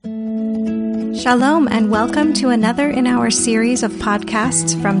Shalom and welcome to another in our series of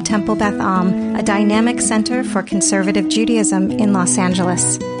podcasts from Temple Beth Am, a dynamic center for conservative Judaism in Los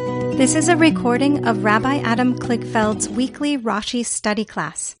Angeles. This is a recording of Rabbi Adam Kligfeld's weekly Rashi study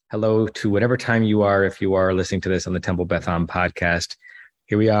class. Hello to whatever time you are, if you are listening to this on the Temple Beth Am podcast.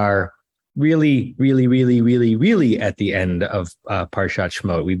 Here we are, really at the end of Parshat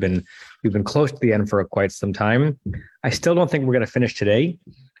Shemot. We've been close to the end for quite some time. I still don't think we're going to finish today.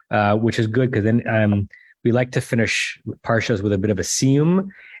 Which is good because then we like to finish parshas with a bit of a siyum,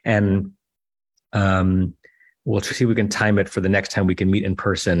 and we'll see if we can time it for the next time we can meet in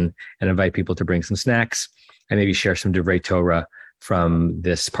person and invite people to bring some snacks and maybe share some Divrei Torah from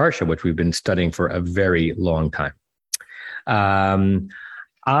this parsha, which we've been studying for a very long time.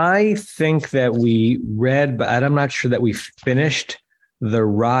 I think that we read, but I'm not sure that we finished the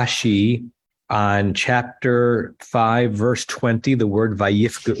Rashi on chapter 5, verse 20, the word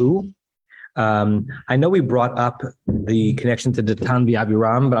Vayifga'u. I know we brought up the connection to Datan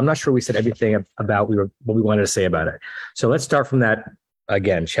v'Aviram, but I'm not sure we said everything about what we wanted to say about it. So let's start from that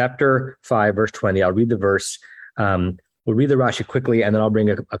again. Chapter 5, verse 20. I'll read the verse. We'll read the Rashi quickly, and then I'll bring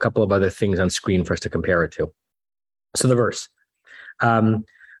a couple of other things on screen for us to compare it to. So the verse.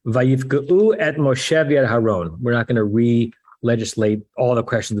 Vayifga'u et Moshe v'et Haron. We're not going to legislate all the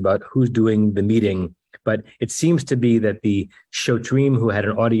questions about who's doing the meeting, but it seems to be that the Shotrim, who had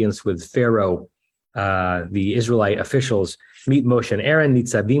an audience with Pharaoh, the Israelite officials, meet Moshe and Aaron,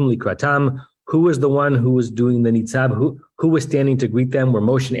 Nitzavim likratam. Who was the one who was doing the Nitzav? Who was standing to greet them? Were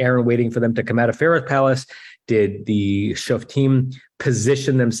Moshe and Aaron waiting for them to come out of Pharaoh's palace? Did the Shoftim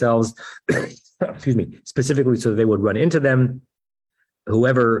position themselves, specifically so that they would run into them?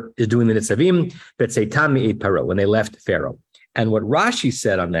 Whoever is doing the Nitzavim, Betzeitam mi'et Paro, when they left Pharaoh. And what Rashi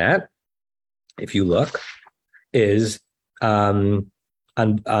said on that, if you look, is on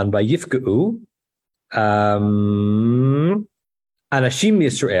Vayifga'u, Anashim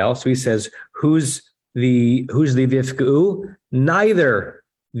Yisrael. So he says, who's the Vayifga'u? Neither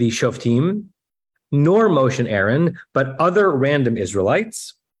the Shoftim nor Moshe and Aaron, but other random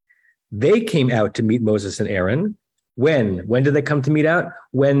Israelites. They came out to meet Moses and Aaron. When did they come to meet out?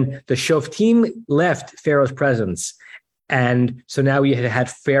 When the Shoftim left Pharaoh's presence. And so now we had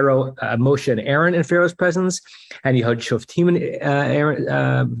Pharaoh, Moshe and Aaron in Pharaoh's presence, and you had Shoftim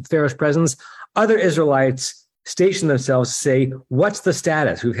in Pharaoh's presence. Other Israelites stationed themselves to say, what's the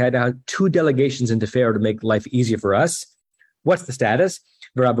status? We've had now 2 delegations into Pharaoh to make life easier for us. What's the status?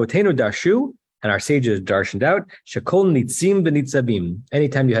 V'rabotenu darshu, and our sages darshaned out, shekol nitzim v'nitzavim.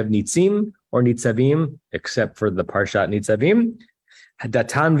 Anytime you have nitzim or nitzavim, except for the Parshat Nitzavim,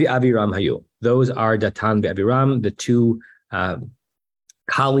 Datan v'Aviram hayu. Those are Datan v'Aviram, the 2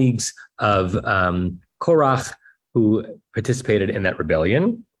 colleagues of Korach who participated in that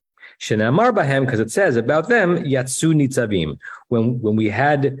rebellion. Shenamar bahem, because it says about them, Yatsu Nitzavim. When we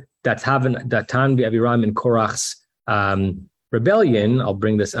had Datan v'Aviram in Korach's rebellion, I'll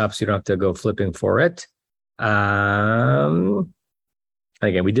bring this up so you don't have to go flipping for it. Again,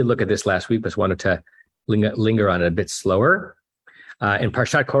 we did look at this last week, but just wanted to linger on it a bit slower. In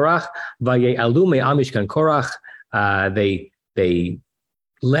Parshat Korach, Vaye'alu me'al Mishkan Korach, they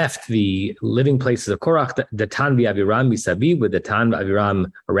left the living places of Korach, Datan v'Aviram misaviv, with Datan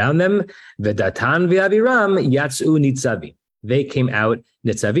v'Aviram around them. V'Datan v'Aviram yatsu nitzavim. They came out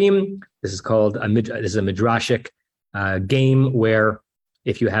nitzavim. This is called a midrashic game where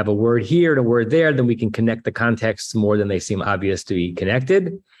if you have a word here and a word there, then we can connect the contexts more than they seem obvious to be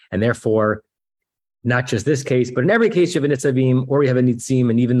connected, and therefore. Not just this case, but in every case you have a nitzavim or you have a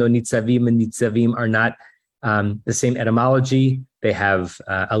nitzim, and even though nitzavim and nitzavim are not the same etymology, they have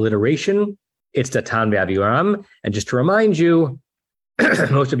alliteration. It's Datan v'Aviram. And just to remind you,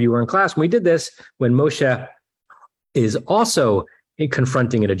 most of you were in class when we did this, when Moshe is also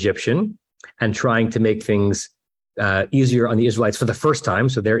confronting an Egyptian and trying to make things easier on the Israelites for the first time.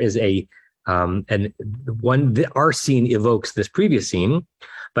 So there is our scene evokes this previous scene.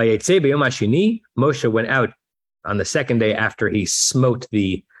 Moshe went out on the second day after he smote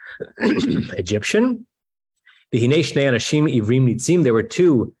the Egyptian. There were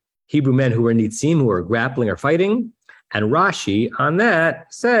 2 Hebrew men who were nitzim, who were grappling or fighting. And Rashi on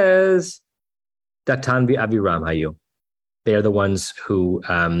that says, Datan v'Aviram hayu. They are the ones who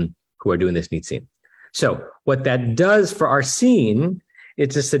are doing this nitzim. So what that does for our scene is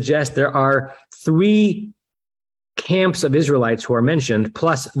to suggest there are 3 camps of Israelites who are mentioned,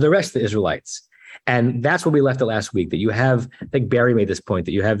 plus the rest of the Israelites. And that's what we left at last week, that you have, I think Barry made this point,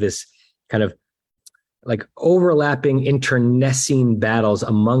 that you have this kind of like overlapping internecine battles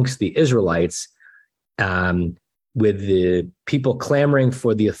amongst the Israelites with the people clamoring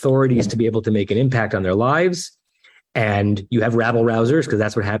for the authorities to be able to make an impact on their lives. And you have rabble rousers, because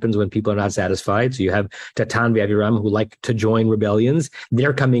that's what happens when people are not satisfied. So you have Datan v'Aviram, who like to join rebellions.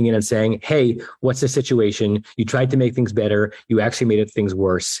 They're coming in and saying, hey, what's the situation? You tried to make things better. You actually made things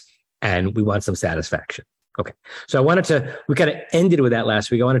worse. And we want some satisfaction. Okay. So we kind of ended with that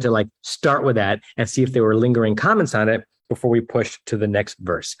last week. I wanted to start with that and see if there were lingering comments on it before we push to the next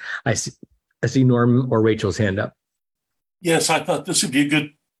verse. I see Norm or Rachel's hand up. Yes, I thought this would be a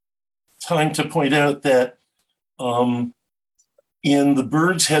good time to point out that in the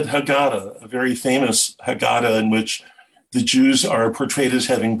Bird's Head Haggadah, a very famous Haggadah in which the Jews are portrayed as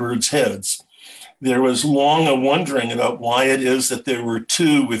having birds' heads, there was long a wondering about why it is that there were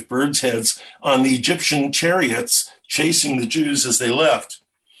two with birds' heads on the Egyptian chariots chasing the Jews as they left.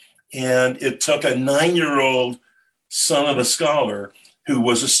 And it took a 9-year-old son of a scholar who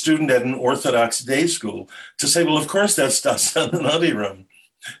was a student at an Orthodox day school to say, well, of course, that's Datan and Aviram.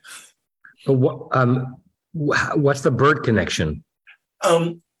 What's the bird connection?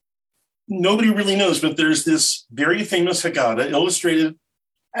 Nobody really knows, but there's this very famous Haggadah, illustrated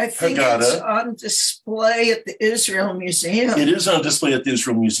I think Haggadah. It's on display at the Israel Museum. It is on display at the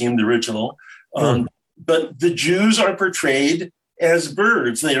Israel Museum, the original. But the Jews are portrayed as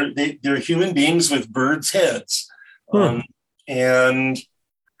birds. They're human beings with birds' heads. And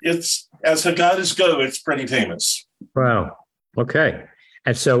it's, as Haggadahs go, it's pretty famous. Wow. Okay.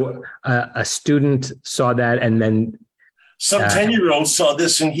 And so a student saw that, and then some 10-year-old saw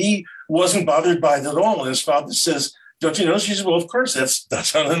this, and he wasn't bothered by it at all. And his father says, don't you know? She said, well, of course,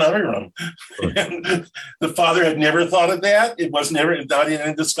 that's on an Aviram. And the father had never thought of that. It was never, not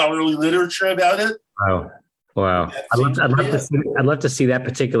in the scholarly literature about it. Wow. I'd love to see that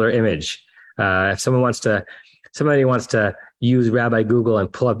particular image. If somebody wants to use Rabbi Google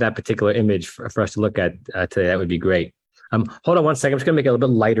and pull up that particular image for us to look at today, that would be great. Hold on one second. I'm just going to make it a little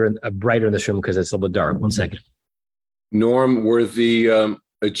bit lighter and brighter in this room because it's a little bit dark. 1 second. Norm, were the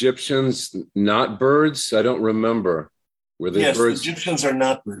Egyptians not birds? I don't remember. Were they birds? Yes, the Egyptians are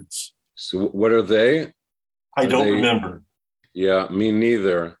not birds. So what are they? I don't remember. Yeah, me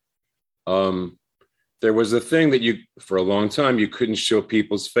neither. There was a thing that for a long time, you couldn't show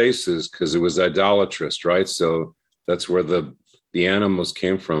people's faces because it was idolatrous, right? So that's where the animals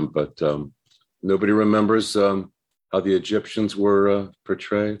came from. But nobody remembers how the Egyptians were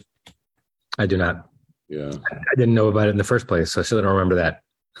portrayed. I do not. Yeah. I didn't know about it in the first place, so I still don't remember that.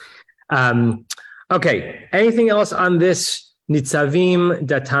 Okay. Anything else on this Nitzavim,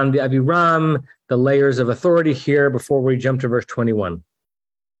 Datan v'Aviram, the layers of authority here before we jump to verse 21?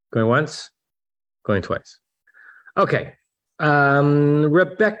 Going once? Going twice. Okay.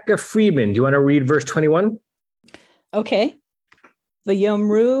 Rebecca Friedman, do you want to read verse 21? Okay.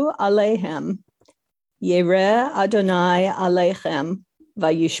 V'yomru alehem, Yereh Adonai aleichem,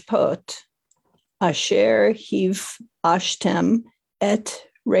 vayishpot, asher hivashtem et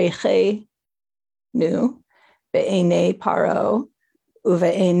reichenu, be'enei paro,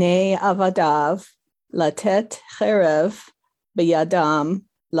 uve'enei avadav, latet cherev, beyadam,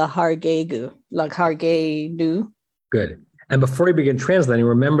 lahargenu. Good. And before we begin translating,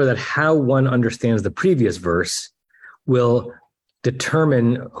 remember that how one understands the previous verse will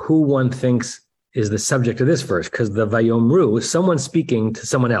determine who one thinks is the subject of this verse, because the Vayomru is someone speaking to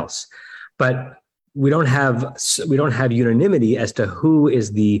someone else. But we don't have unanimity as to who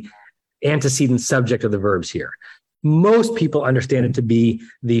is the antecedent subject of the verbs here. Most people understand it to be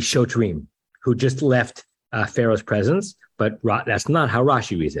the Shotrim, who just left Pharaoh's presence, but that's not how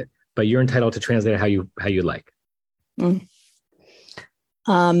Rashi reads it. But you're entitled to translate it how you like. And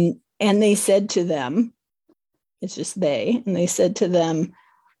they said to them, it's just they, and they said to them,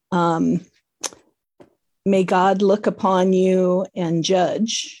 may God look upon you and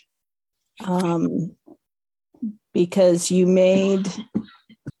judge, because you made,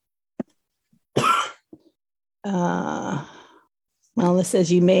 it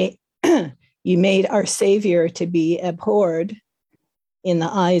says you made our Savior to be abhorred in the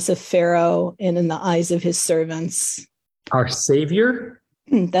eyes of Pharaoh and in the eyes of his servants. Our Savior?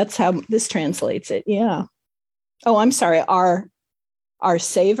 That's how this translates it. Yeah. Oh, I'm sorry. Our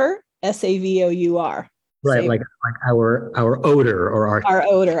savor, Savour. Right, savor. like our odor or our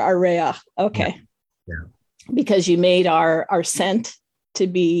odor, our reach. Okay. Yeah. Because you made our scent to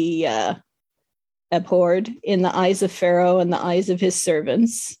be abhorred in the eyes of Pharaoh and the eyes of his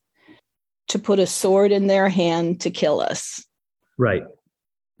servants, to put a sword in their hand to kill us. Right.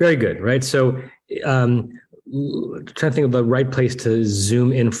 Very good. Right. So trying to think of the right place to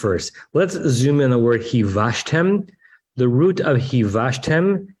zoom in first. Let's zoom in the word hivashtem. The root of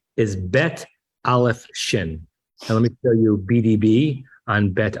hivashtem is bet aleph shin. And let me show you BDB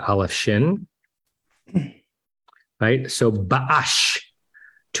on Bet Aleph Shin. Right? So ba'ash,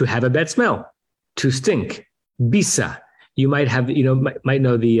 to have a bad smell, to stink. Bisa, you might have, might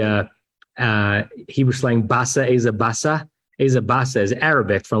know the Hebrew slang basa, eza basa. Eza basa is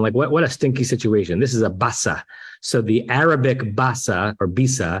Arabic from like, what a stinky situation. This is a basa. So the Arabic basa or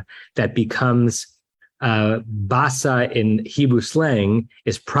bisa that becomes basa in Hebrew slang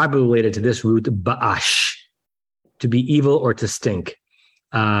is probably related to this root ba'ash, to be evil or to stink.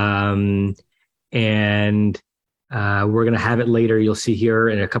 And we're going to have it later. You'll see here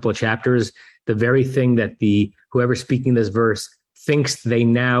in a couple of chapters, the very thing that whoever's speaking this verse thinks they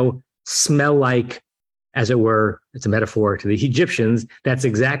now smell like, as it were, it's a metaphor to the Egyptians. That's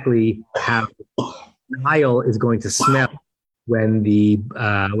exactly how Nile is going to smell when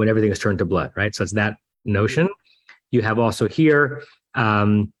everything is turned to blood, right? So it's that notion. You have also here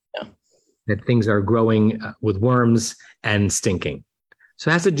that things are growing with worms and stinking. So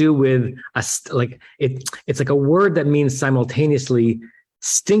it has to do with it's like a word that means simultaneously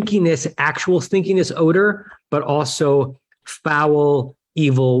stinkiness, actual stinkiness, odor, but also foul,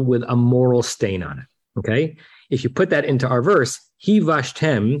 evil with a moral stain on it. Okay. If you put that into our verse, he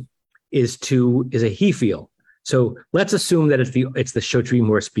vashtem is a he feel. So let's assume that it's the Shotrim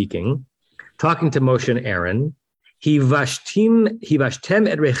who are speaking, talking to Moshe and Aaron. He vashtem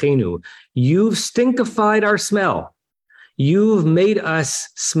et rechenu. You've stinkified our smell. You've made us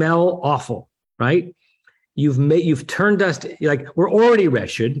smell awful, right? You've turned us like we're already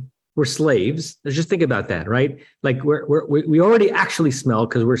wretched. We're slaves. Let's just think about that, right? Like we already actually smell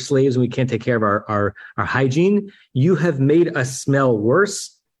because we're slaves and we can't take care of our hygiene. You have made us smell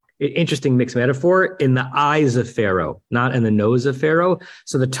worse. Interesting mixed metaphor, in the eyes of Pharaoh, not in the nose of Pharaoh.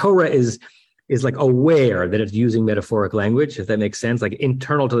 So the Torah is like aware that it's using metaphoric language, if that makes sense. Like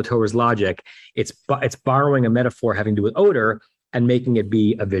internal to the Torah's logic, it's borrowing a metaphor having to do with odor and making it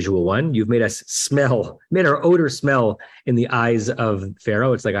be a visual one. You've made our odor smell in the eyes of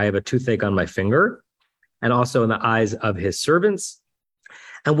Pharaoh. It's like I have a toothache on my finger, and also in the eyes of his servants.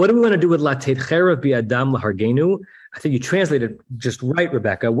 And what do we want to do with latet cherev bi'adam lahargenu? I think you translated just right,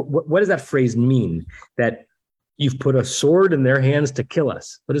 Rebecca. What does that phrase mean? That you've put a sword in their hands to kill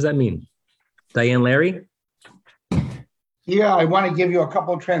us. What does that mean? Diane, Larry? Yeah, I want to give you a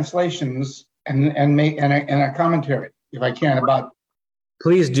couple of translations and make a commentary, if I can, about.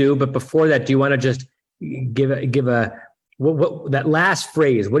 Please do, but before that, do you want to just give what that last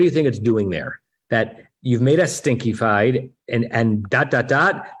phrase? What do you think it's doing there? That you've made us stinkified and ...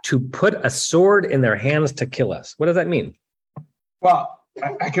 to put a sword in their hands to kill us. What does that mean? Well,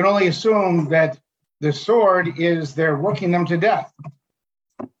 I can only assume that the sword is they're working them to death.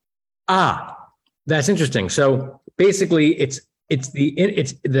 That's interesting. So basically,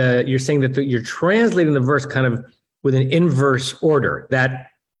 you're saying that you're translating the verse kind of with an inverse order, that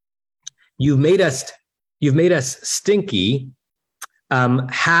you've made us stinky.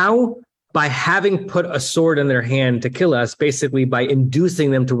 How? By having put a sword in their hand to kill us, basically by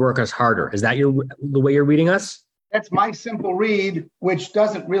inducing them to work us harder. Is that the way you're reading us? That's my simple read, which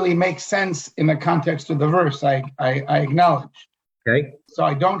doesn't really make sense in the context of the verse. I acknowledge. Okay. So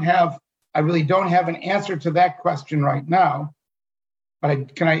I really don't have an answer to that question right now.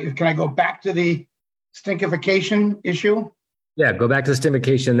 But can I go back to the stinkification issue? Yeah, go back to the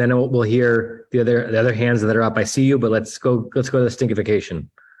stinkification, then we'll hear the other hands that are up. I see you, but let's go to the stinkification.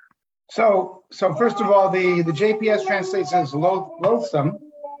 So first of all, the JPS translates it as loathsome,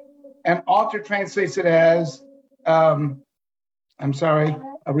 and Alter translates it as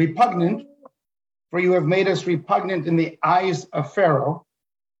repugnant. For you have made us repugnant in the eyes of Pharaoh.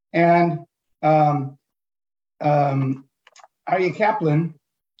 And Aryeh Kaplan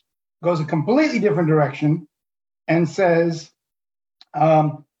goes a completely different direction and says,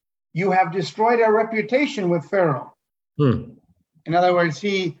 you have destroyed our reputation with Pharaoh. In other words,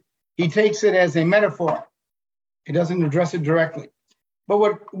 he takes it as a metaphor. He doesn't address it directly.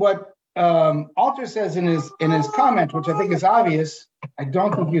 But what Alter says in his comment, which I think is obvious, I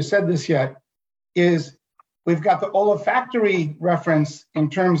don't think you said this yet, is we've got the olfactory reference in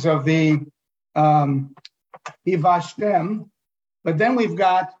terms of the Vashtem, but then we've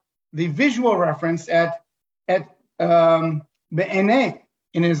got the visual reference at be'eneh,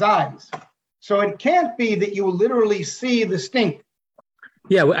 in his eyes. So it can't be that you literally see the stink.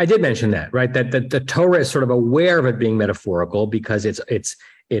 Yeah, I did mention that, right? That the Torah is sort of aware of it being metaphorical because it's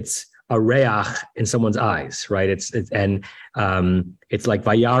a reach in someone's eyes, right? It's like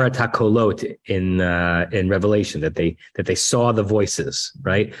Vayara Takolot in Revelation, that they saw the voices,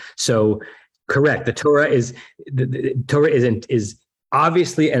 right? So correct. The Torah is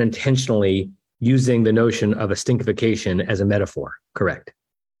obviously and intentionally using the notion of a stinkification as a metaphor, correct?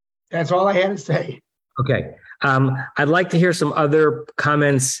 That's all I had to say. Okay. I'd like to hear some other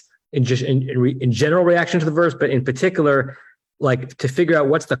comments in general reaction to the verse, but in particular, like to figure out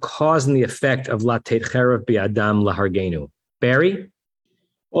what's the cause and the effect of la teitcherev bi'adam lahargenu. Barry?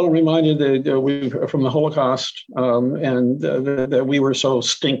 Well, I'm reminded that we from the Holocaust, and that we were so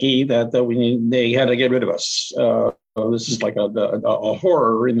stinky that they had to get rid of us. This is like a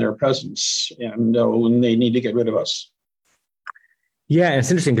horror in their presence, and when they need to get rid of us. Yeah, and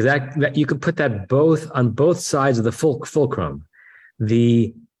it's interesting because that you could put that on both sides of the fulcrum.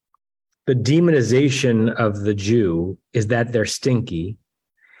 The demonization of the Jew is that they're stinky,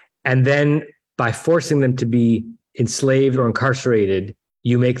 and then by forcing them to be enslaved or incarcerated,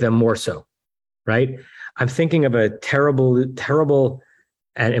 you make them more so, right? I'm thinking of a terrible, terrible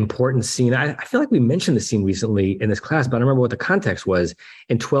and important scene. I feel like we mentioned the scene recently in this class, but I don't remember what the context was.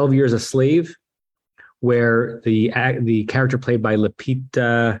 In 12 Years a Slave, where the character played by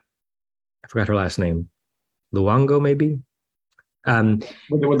Lupita, I forgot her last name, Luongo maybe?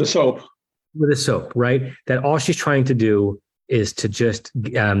 With the soap. With the soap, right? That all she's trying to do is to just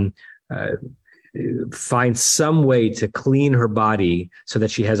find some way to clean her body so that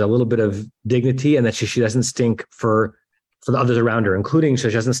she has a little bit of dignity and that she doesn't stink for the others around her, including so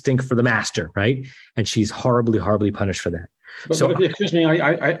she doesn't stink for the master, right? And she's horribly, horribly punished for that. But excuse me,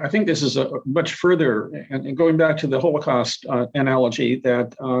 I think this is a much further, and going back to the Holocaust analogy,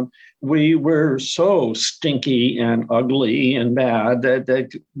 that we were so stinky and ugly and bad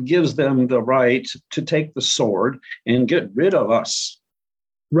that gives them the right to take the sword and get rid of us.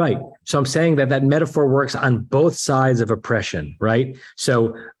 Right. So I'm saying that metaphor works on both sides of oppression, right?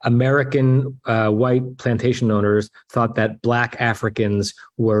 So American white plantation owners thought that Black Africans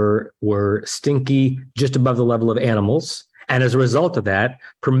were stinky just above the level of animals. And as a result of that,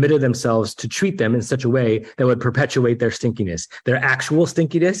 permitted themselves to treat them in such a way that would perpetuate their stinkiness, their actual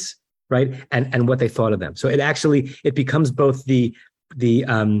stinkiness, right? And what they thought of them. So it becomes both the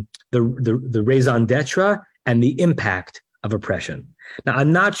raison d'etre and the impact of oppression. Now,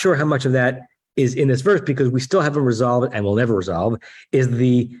 I'm not sure how much of that is in this verse because we still haven't resolved and will never resolve, is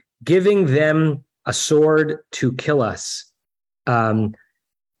the giving them a sword to kill us,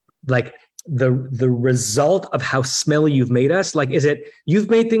 like the result of how smelly you've made us? Like, is it you've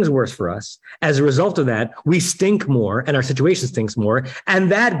made things worse for us? As a result of that, we stink more and our situation stinks more.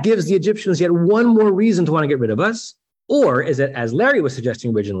 And that gives the Egyptians yet one more reason to want to get rid of us. Or is it, as Larry was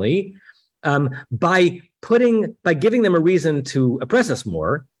suggesting originally, by giving them a reason to oppress us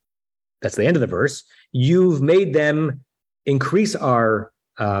more, that's the end of the verse, you've made them increase our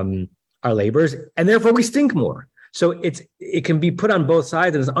labors, and therefore we stink more. So it can be put on both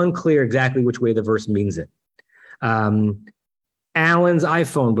sides, and it's unclear exactly which way the verse means it. Alan's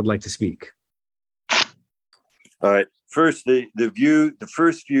iPhone would like to speak. All right. First, the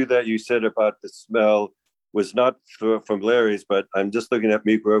first view that you said about the smell was not from Larry's, but I'm just looking at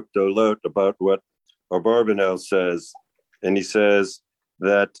Migrok Dolot about what Abarbanel says. And he says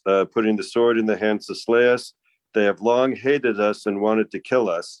that putting the sword in the hands to slay us, they have long hated us and wanted to kill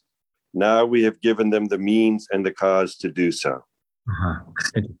us. Now we have given them the means and the cause to do so.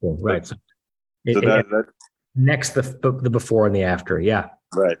 Interesting. Right. So that next the before and the after. Yeah.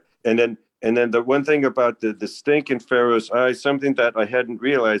 Right. And then the one thing about the stink in Pharaoh's eyes, something that I hadn't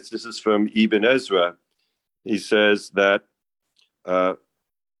realized, this is from Ibn Ezra. He says that, right,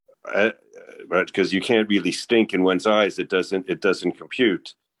 because you can't really stink in one's eyes. It doesn't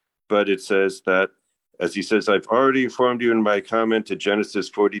compute. But it says that, as he says, I've already informed you in my comment to Genesis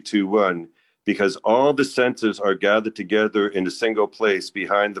 42:1, because all the senses are gathered together in a single place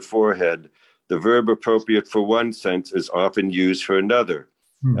behind the forehead. The verb appropriate for one sense is often used for another,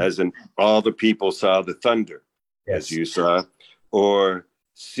 as in all the people saw the thunder, as you saw, or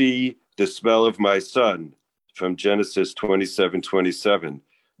see the smell of my son from Genesis 27:27.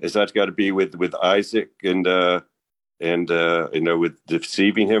 Is that got to be with Isaac and with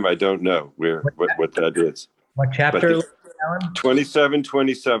deceiving him? I don't know what that is. What chapter?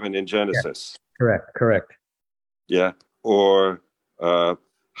 27:27 in Genesis. Yeah. Correct. Yeah. Or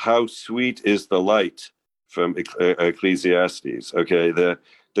how sweet is the light from Ecclesiastes. Okay. The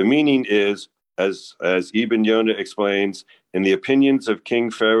meaning is, as Ibn Yonah explains, in the opinions of King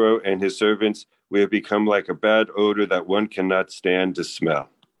Pharaoh and his servants, we have become like a bad odor that one cannot stand to smell.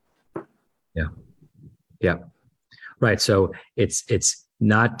 Yeah. Right. So it's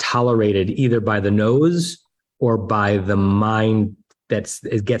not tolerated either by the nose or by the mind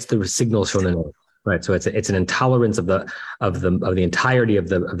it gets the signals from the nose. Right. So it's an intolerance of the entirety of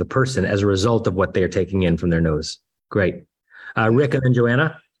the person as a result of what they are taking in from their nose. Great. Rick and then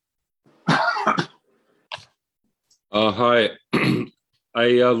Joanna. Hi. I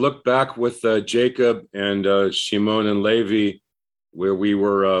looked back with Jacob and Shimon and Levi, where we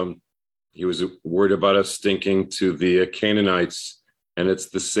were, he was worried about us stinking to the Canaanites, and it's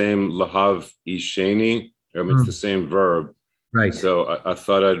the same lahav isheni. It's the same verb. Right. So I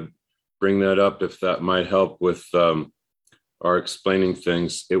thought I'd bring that up if that might help with our explaining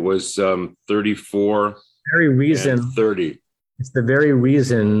things. It was 34 very reason, and 30. It's the very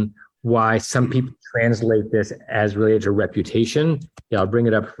reason why some people translate this as related to reputation. Yeah, I'll bring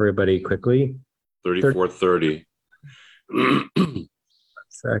it up for everybody quickly. 34, 30.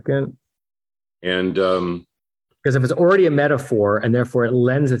 Second. And because if it's already a metaphor and therefore it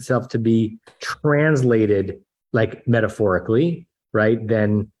lends itself to be translated like metaphorically, right?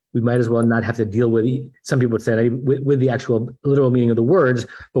 Then we might as well not have to deal with, some people would say, with the actual literal meaning of the words,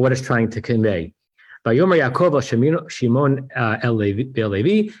 but what it's trying to convey. Vayomer Yaakov el Shimon el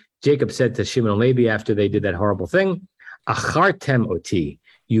Levi, Jacob said to Shimon and Levi after they did that horrible thing, Achartem oti,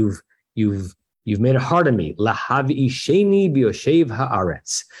 you've made it hard on me. Lahavi isheni biyoshev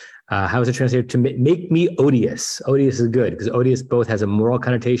haaretz. How is it translated? To make me odious. Odious is good because odious both has a moral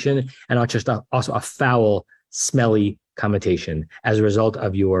connotation and also a foul, smelly connotation as a result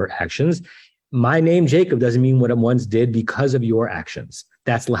of your actions. My name, Jacob, doesn't mean what I once did because of your actions.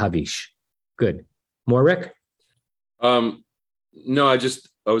 That's lahavish. Good. More, Rick? No,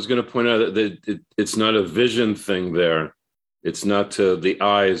 I was going to point out that it's not a vision thing there. It's not to the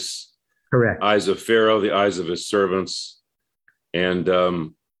eyes. Correct. Eyes of Pharaoh, the eyes of his servants. And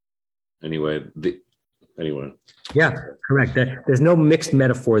anyway. Yeah, correct. There's no mixed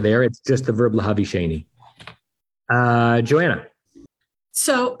metaphor there. It's just the verb lahavisheni. Joanna.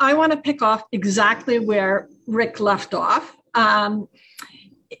 So I want to pick off exactly where Rick left off.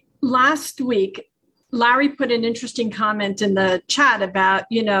 Last week, Larry put an interesting comment in the chat about,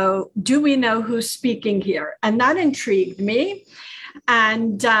 do we know who's speaking here? And that intrigued me.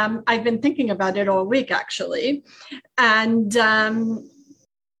 And I've been thinking about it all week, actually. And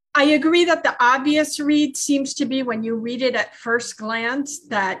I agree that the obvious read seems to be, when you read it at first glance,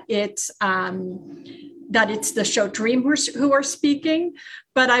 that it's the Shotrim who are speaking.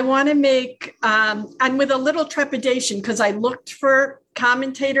 But I want to make, and with a little trepidation, because I looked for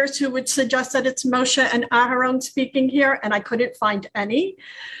commentators who would suggest that it's Moshe and Aharon speaking here, and I couldn't find any.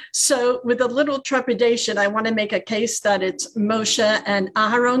 So with a little trepidation, I want to make a case that it's Moshe and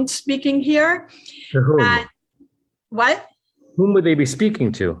Aharon speaking here. To whom? And what? Whom would they be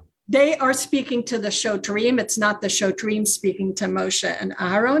speaking to? They are speaking to the Shotrim. It's not the Shotrim speaking to Moshe and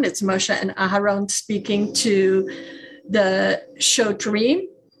Aharon. It's Moshe and Aharon speaking to the Shotrim.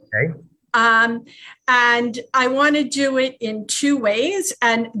 Okay. And I want to do it in two ways.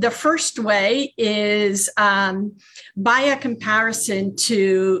 And the first way is by a comparison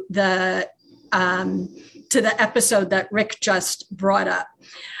to the episode that Rick just brought up.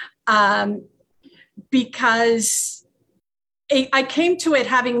 Because I came to it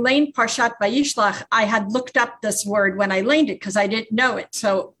having learned Parshat Vayishlach. I had looked up this word when I learned it because I didn't know it.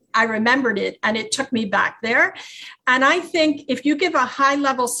 So I remembered it and it took me back there. And I think if you give a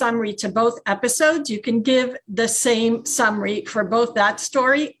high-level summary to both episodes, you can give the same summary for both that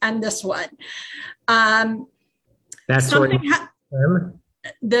story and this one. That story,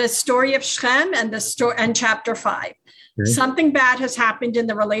 the story of Shechem and chapter 5. Okay. Something bad has happened in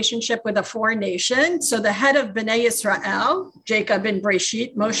the relationship with a foreign nation. So the head of Bnei Israel, Jacob in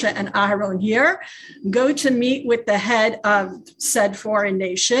Breshit, Moshe and Aharon here, go to meet with the head of said foreign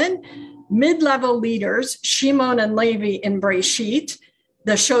nation. Mid-level leaders, Shimon and Levi in Breshit,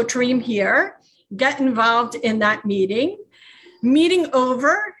 the Shotrim here, get involved in that meeting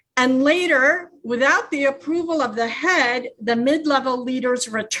over, and later, without the approval of the head, the mid-level leaders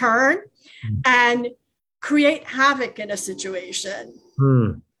return and create havoc in a situation.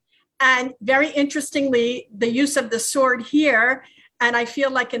 And very interestingly, the use of the sword here, and I feel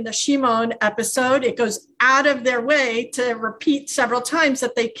like in the Shimon episode, it goes out of their way to repeat several times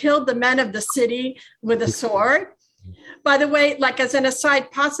that they killed the men of the city with a sword. By the way, like as an aside,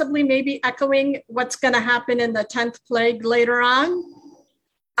 possibly maybe echoing what's going to happen in the 10th plague later on.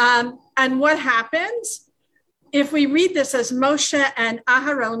 And what happens if we read this as Moshe and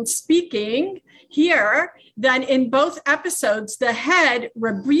Aharon speaking here, then in both episodes, the head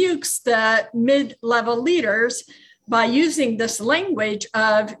rebukes the mid-level leaders by using this language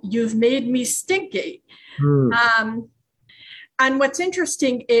of, you've made me stinky. And what's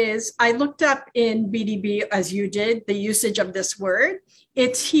interesting is I looked up in BDB, as you did, the usage of this word.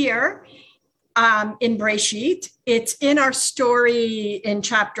 It's here. in Breshit. It's in our story in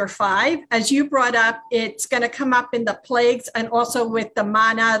chapter 5. As you brought up, it's going to come up in the plagues and also with the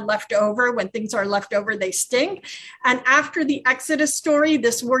manna left over. When things are left over, they stink. And after the Exodus story,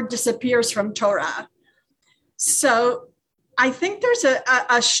 this word disappears from Torah. So I think there's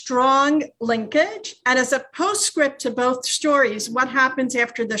a strong linkage. And as a postscript to both stories, what happens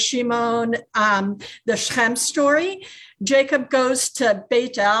after the Shimon, the Shechem story? Jacob goes to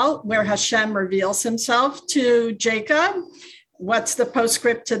Beit El, where Hashem reveals himself to Jacob. What's the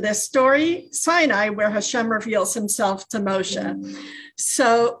postscript to this story? Sinai, where Hashem reveals himself to Moshe.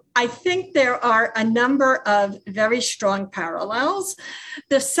 So I think there are a number of very strong parallels.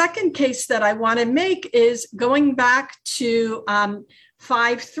 The second case that I want to make is going back to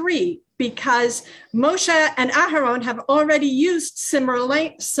 5:3, because Moshe and Aharon have already used similar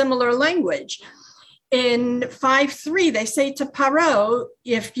language. In 5:3, they say to Paro,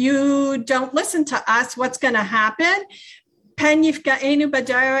 if you don't listen to us, what's going to happen? If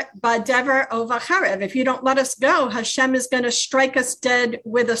you don't let us go, Hashem is going to strike us dead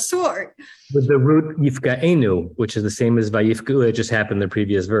with a sword. With the root yifka'enu, which is the same as vayifku, it just happened in the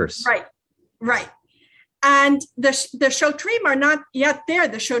previous verse. Right. And the Shotrim are not yet there.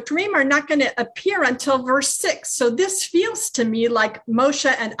 The Shotrim are not going to appear until verse 6. So this feels to me like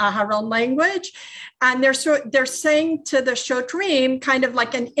Moshe and Aharon language. And they're saying to the Shotrim kind of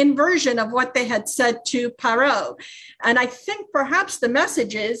like an inversion of what they had said to Paro. And I think perhaps the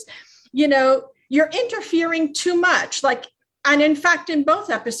message is, you're interfering too much. And in fact, in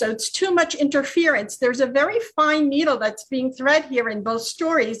both episodes, too much interference. There's a very fine needle that's being thread here in both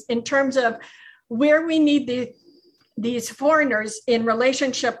stories in terms of where we need these foreigners in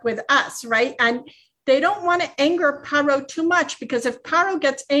relationship with us, right? And they don't want to anger Paro too much, because if Paro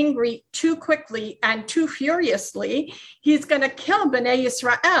gets angry too quickly and too furiously, he's going to kill Bnei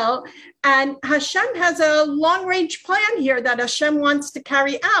Yisrael. And Hashem has a long-range plan here that Hashem wants to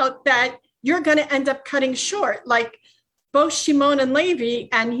carry out that you're going to end up cutting short. Like both Shimon and Levi,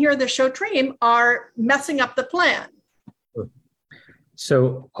 and here the Shotrim, are messing up the plan.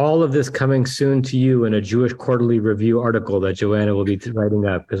 So all of this coming soon to you in a Jewish Quarterly Review article that Joanna will be writing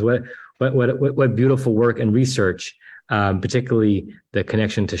up. Because what beautiful work and research, particularly the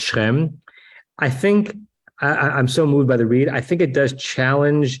connection to Shem. I think I'm so moved by the read. I think it does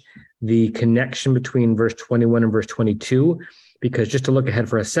challenge the connection between verse 21 and verse 22, because just to look ahead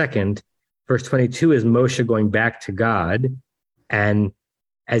for a second, verse 22 is Moshe going back to God, and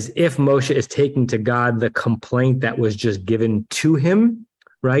as if Moshe is taking to God the complaint that was just given to him,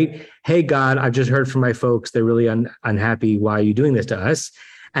 right? Hey, God, I've just heard from my folks. They're really unhappy. Why are you doing this to us?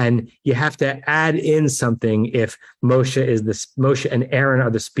 And you have to add in something if Moshe and Aaron are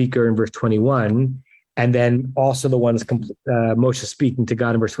the speaker in verse 21, and then also the ones Moshe speaking to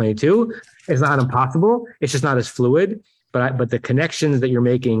God in verse 22. It's not impossible. It's just not as fluid. But the connections that you're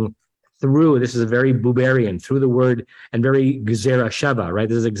making through, this is a very Buberian, through the word, and very Gezerah Shava, right?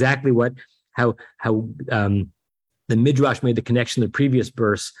 This is exactly how the Midrash made the connection in the previous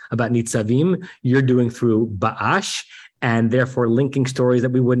verse about Nitzavim. You're doing through Ba'ash, and therefore linking stories that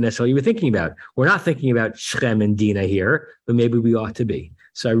we wouldn't necessarily be thinking about. We're not thinking about Shem and Dinah here, but maybe we ought to be.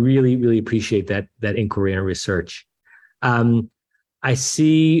 So I really, really appreciate that inquiry and research. I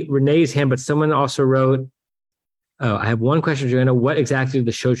see Renee's hand, but someone also wrote, I have one question, Joanna. What exactly did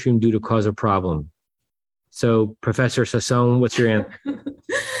the Shotrim do to cause a problem? So, Professor Sasson, what's your answer?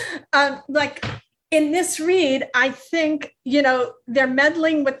 In this read, I think, they're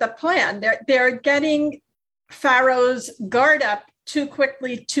meddling with the plan. They're getting Pharaoh's guard up too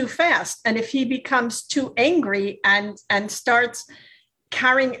quickly, too fast. And if he becomes too angry and starts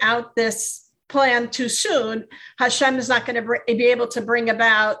carrying out this plan too soon, Hashem is not going to be able to bring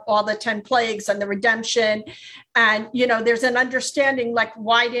about all the 10 plagues and the redemption. And, there's an understanding,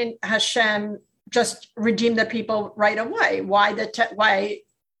 why didn't Hashem just redeem the people right away? Why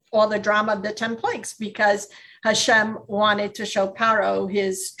all the drama of the 10 plagues? Because Hashem wanted to show Paro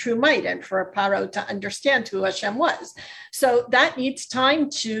his true might and for Paro to understand who Hashem was. So that needs time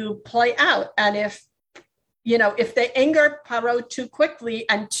to play out. And if they anger Paro too quickly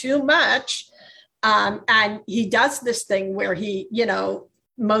and too much, and he does this thing where he,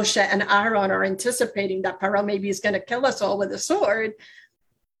 Moshe and Aaron are anticipating that Paro maybe is going to kill us all with a sword,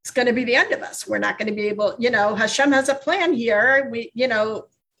 it's going to be the end of us. We're not going to be able, Hashem has a plan here.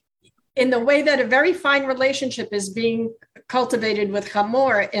 In the way that a very fine relationship is being cultivated with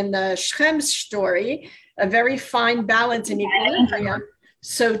Hamor in the Shechem story, a very fine balance and equilibrium,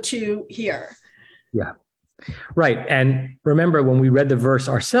 so too here. Yeah. Right. And remember, when we read the verse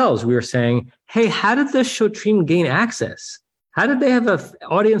ourselves, we were saying, hey, how did the Shotrim gain access? How did they have an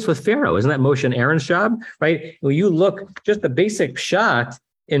audience with Pharaoh? Isn't that Moshe and Aaron's job, right? When you look, just the basic shot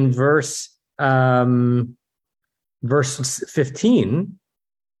in verse 15,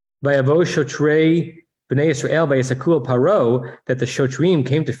 Vayavo shotrei b'nei Yisrael vayisakul paro, that the shotrim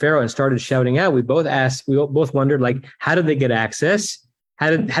came to Pharaoh and started shouting out. We both wondered, like, how did they get access?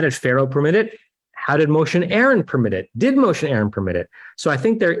 How did Pharaoh permit it? How did Moshe and Aaron permit it? Did Moshe and Aaron permit it? So I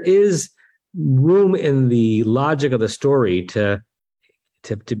think there is room in the logic of the story to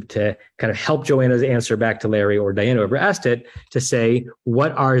kind of help Joanna's answer back to Larry or Diana, whoever asked it, to say,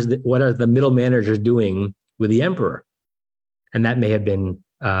 what are the middle managers doing with the emperor? And that may have been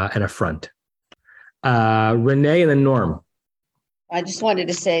an affront. Renee and then Norm. I just wanted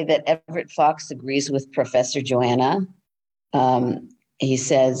to say that Everett Fox agrees with Professor Joanna. He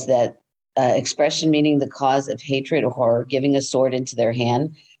says that expression meaning the cause of hatred or horror, giving a sword into their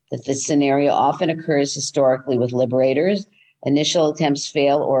hand, that this scenario often occurs historically with liberators. Initial attempts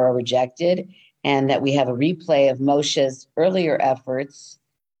fail or are rejected, and that we have a replay of Moshe's earlier efforts.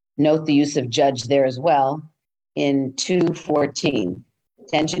 Note the use of judge there as well in 2:14.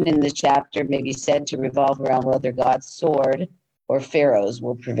 Tension in this chapter may be said to revolve around whether God's sword or Pharaoh's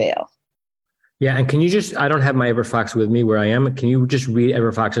will prevail. Yeah, and can you just, I don't have my Everett Fox with me where I am. Can you just read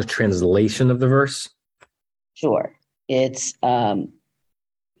Everett Fox's translation of the verse? Sure. It's 21.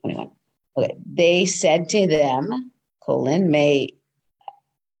 Okay. They said to them, may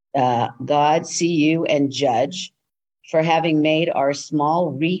God see you and judge for having made our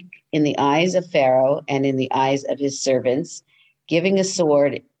small reek in the eyes of Pharaoh and in the eyes of his servants, giving a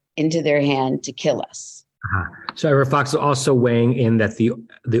sword into their hand to kill us. So Everett Fox is also weighing in that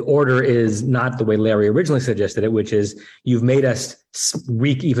the order is not the way Larry originally suggested it, which is you've made us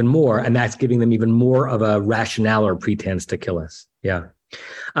reek even more, and that's giving them even more of a rationale or pretense to kill us. Yeah.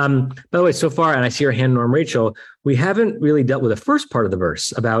 By the way, so far, and I see your hand, Norm, Rachel, we haven't really dealt with the first part of the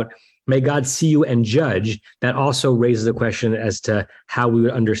verse about may God see you and judge. That also raises a question as to how we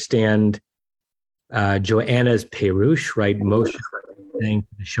would understand Joanna's Perush, right? Moshe saying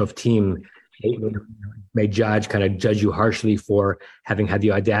the Shoftim may judge, kind of judge you harshly for having had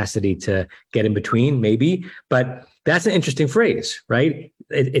the audacity to get in between, maybe. But that's an interesting phrase, right?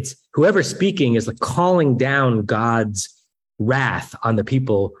 It's whoever's speaking is like calling down God's wrath on the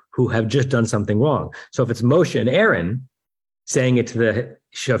people who have just done something wrong. So if it's Moshe and Aaron saying it to the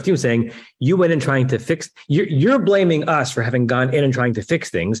Shoftim, saying, you went in trying to fix, you're blaming us for having gone in and trying to fix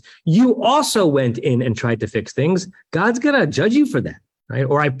things. You also went in and tried to fix things. God's going to judge you for that, right?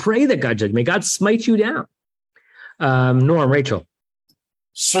 Or I pray that God judge. May God smite you down. Norm, Rachel.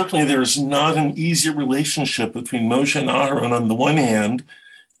 Certainly there's not an easy relationship between Moshe and Aaron on the one hand,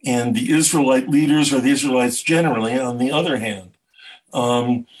 and the Israelite leaders or the Israelites generally on the other hand.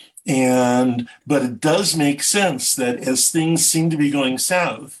 But it does make sense that as things seem to be going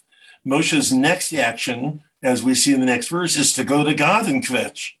south, Moshe's next action, as we see in the next verse, is to go to God and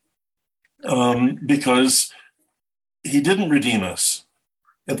kvetch, because he didn't redeem us,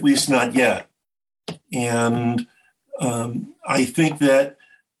 at least not yet. And I think that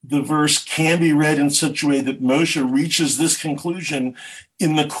the verse can be read in such a way that Moshe reaches this conclusion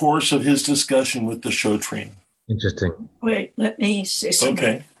in the course of his discussion with the Shotrim. Interesting. Wait, let me say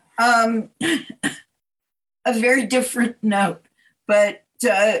something. Okay. A very different note, but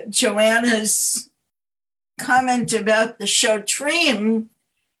Joanna's comment about the Shotrim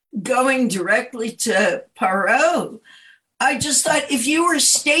going directly to Paro, I just thought if you were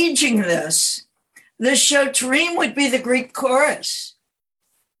staging this, the Shotrim would be the Greek chorus.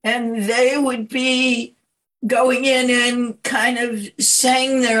 And they would be going in and kind of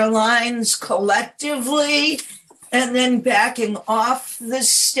saying their lines collectively and then backing off the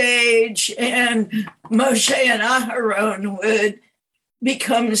stage. And Moshe and Aharon would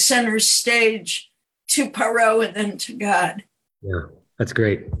become center stage to Paro and then to God. Yeah, that's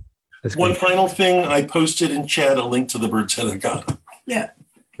great. One final thing, I posted in chat a link to the Bird's Head of God. Yeah.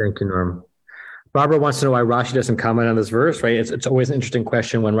 Thank you, Norm. Barbara wants to know why Rashi doesn't comment on this verse, right? It's always an interesting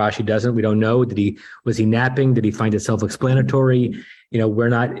question when Rashi doesn't. We don't know. Was he napping? Did he find it self-explanatory? We're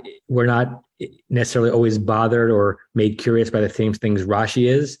not necessarily always bothered or made curious by the same things Rashi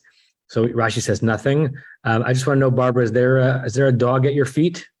is. So Rashi says nothing. I just want to know, Barbara, is there a dog at your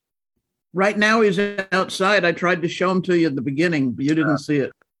feet? Right now he's outside. I tried to show him to you at the beginning, but you didn't see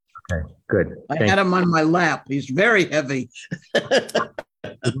it. Okay, good. I had him on my lap. He's very heavy.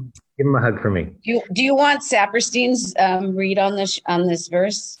 Give him a hug for me. Do you want Saperstein's read on this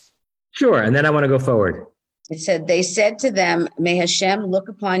verse? Sure, and then I want to go forward. It said, they said to them, may Hashem look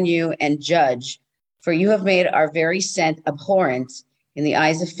upon you and judge, for you have made our very scent abhorrent in the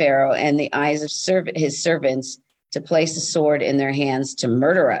eyes of Pharaoh and the eyes of his servants, to place a sword in their hands to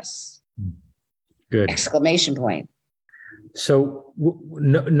murder us. Good. Exclamation point. So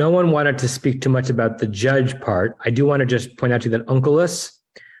no one wanted to speak too much about the judge part. I do want to just point out to you that Onkelos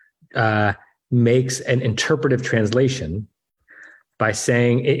makes an interpretive translation by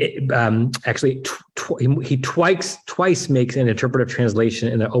saying, he twice makes an interpretive translation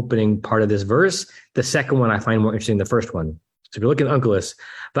in the opening part of this verse. The second one I find more interesting than the first one. So if you look at Onkelos,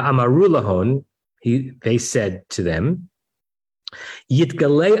 Va'amaru lahon, they said to them,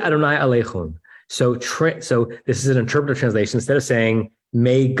 Yitgalei Adonai Alechon. So this is an interpretive translation. Instead of saying,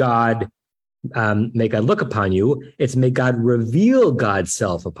 may God look upon you, it's may God reveal God's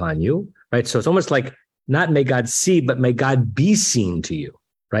self upon you, right? So it's almost like not may God see, but may God be seen to you,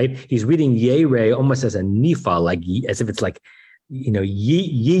 right? He's reading Yere almost as a nifa, like as if it's like,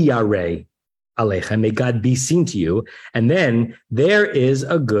 Yiyare Alecha, may God be seen to you. And then there is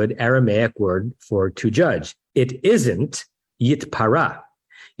a good Aramaic word for to judge. It isn't yitpara.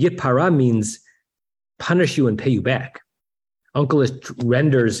 Yitpara means punish you and pay you back. Onkelos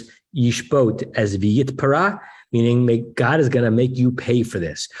renders yishbot as v'yitpara, meaning God is going to make you pay for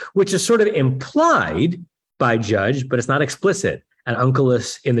this, which is sort of implied by judge, but it's not explicit. And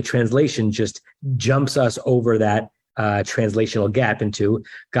Onkelos in the translation just jumps us over that translational gap into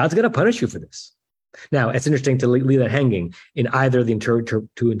God's going to punish you for this. Now, it's interesting to leave that hanging in either of the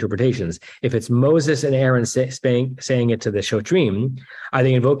two interpretations. If it's Moses and Aaron saying it to the Shotrim, are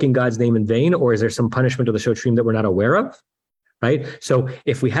they invoking God's name in vain, or is there some punishment of the Shotrim that we're not aware of? Right? So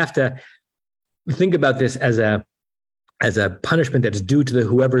if we have to think about this as a punishment that's due to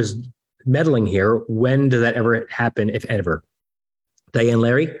whoever's meddling here, when does that ever happen, if ever? Diane,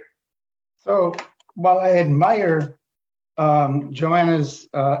 Larry? So while I admire Joanna's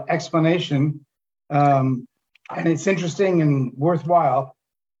explanation, and it's interesting and worthwhile,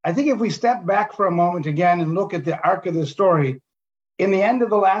 I think if we step back for a moment again and look at the arc of the story, in the end of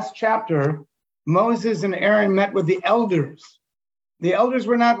the last chapter, Moses and Aaron met with the elders. The elders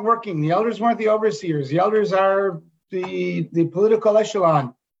were not working. The elders weren't the overseers. The elders are the political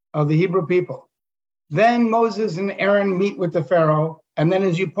echelon of the Hebrew people. Then Moses and Aaron meet with the Pharaoh. And then,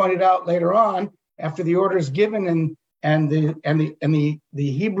 as you pointed out later on, after the order is given and the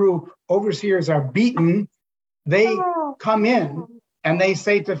Hebrew overseers are beaten, they come in and they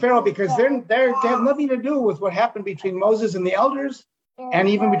say to Pharaoh, because they have nothing to do with what happened between Moses and the elders, and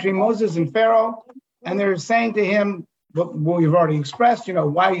even between Moses and Pharaoh. And they're saying to him, what we've already expressed,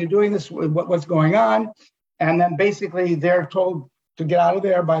 why are you doing this? What's going on? And then basically they're told to get out of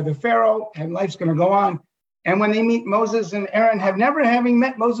there by the Pharaoh, and life's going to go on. And when they meet Moses and Aaron, having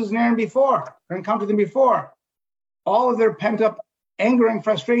met Moses and Aaron before, or encountered them before, all of their pent-up anger and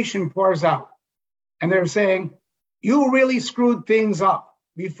frustration pours out. And they're saying, you really screwed things up.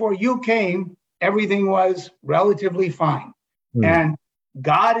 Before you came, everything was relatively fine. And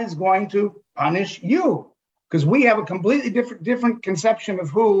God is going to punish you, because we have a completely different conception of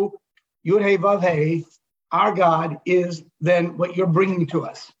who Yud-Heh Vav-Heh, our God, is than what you're bringing to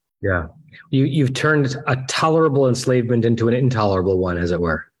us. Yeah. You've turned a tolerable enslavement into an intolerable one, as it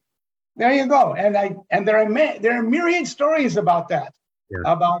were. There you go. And there are myriad stories about that,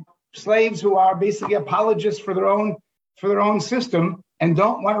 about slaves who are basically apologists for their own system and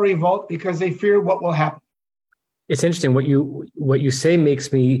don't want to revolt because they fear what will happen. It's interesting what you say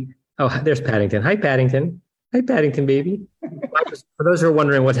makes me. Oh, there's Paddington. Hi, Paddington. Hi, Paddington, baby. For those who are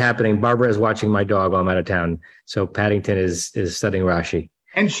wondering what's happening, Barbara is watching my dog while I'm out of town. So Paddington is studying Rashi.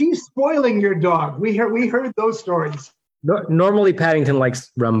 And she's spoiling your dog. We heard those stories. Normally, Paddington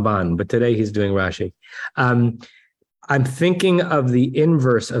likes Ramban, but today he's doing Rashi. I'm thinking of the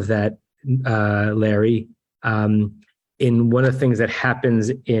inverse of that, Larry, in one of the things that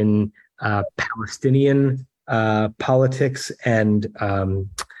happens in Palestinian politics and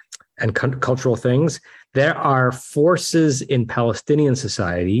cultural things. There are forces in Palestinian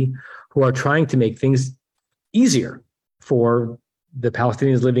society who are trying to make things easier for the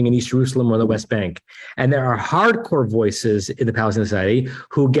Palestinians living in East Jerusalem or the West Bank. And there are hardcore voices in the Palestinian society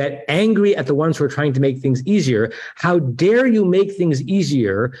who get angry at the ones who are trying to make things easier. How dare you make things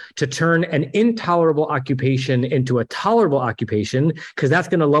easier to turn an intolerable occupation into a tolerable occupation, because that's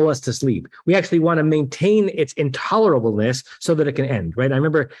going to lull us to sleep. We actually want to maintain its intolerableness so that it can end, right? I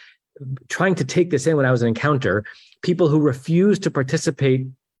remember trying to take this in when I was in Encounter, people who refuse to participate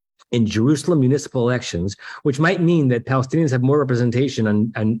in Jerusalem municipal elections, which might mean that Palestinians have more representation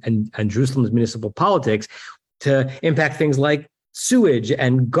on Jerusalem's municipal politics to impact things like sewage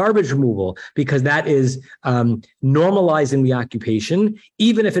and garbage removal, because that is normalizing the occupation,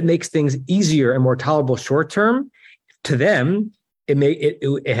 even if it makes things easier and more tolerable short term. To them,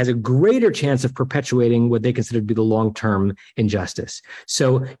 it has a greater chance of perpetuating what they consider to be the long-term injustice.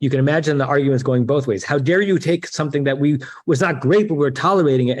 So you can imagine the arguments going both ways. How dare you take something that was not great, but we're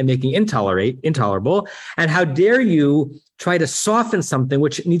tolerating it and making intolerable? And how dare you try to soften something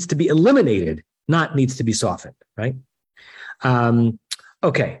which needs to be eliminated, not needs to be softened, right?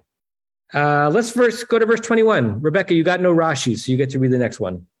 Okay. Let's first go to verse 21. Rebecca, you got no Rashi, so you get to read the next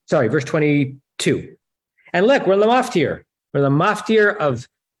one. Sorry, verse 22. And look, we're in the maftir. We're the maftir of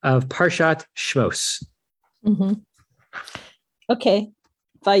Parshat Shmos. Mm-hmm. Okay.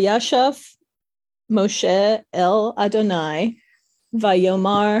 Vayashav Moshe el Adonai,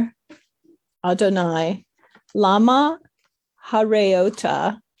 Vayomar Adonai, Lama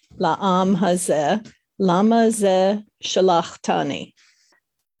hareota la'am hazeh, lama zeh shalachtani.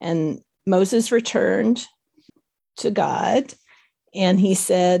 And Moses returned to God, and he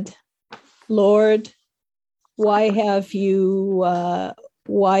said, Lord, why have you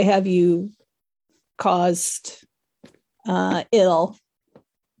caused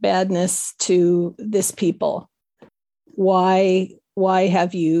badness to this people? Why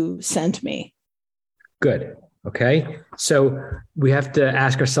have you sent me? Good. Okay. So we have to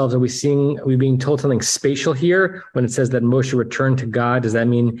ask ourselves, are we being told something spatial here when it says that Moshe returned to God? Does that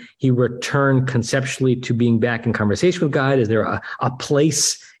mean he returned conceptually to being back in conversation with God? Is there a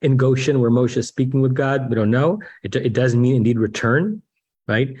place in Goshen where Moshe is speaking with God? We don't know. It does mean indeed return,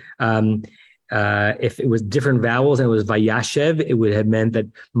 right? If it was different vowels and it was Vayashev, it would have meant that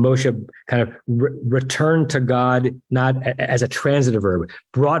Moshe kind of returned to God, not as a transitive verb,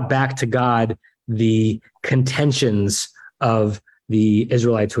 brought back to God the contentions of the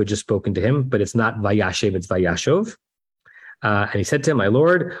Israelites who had just spoken to him, but it's not Vayashev, it's Vayashov. And he said to him, my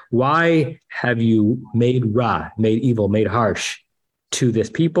Lord, why have you made evil, made harsh to this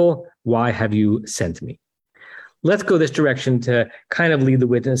people? Why have you sent me? Let's go this direction to kind of lead the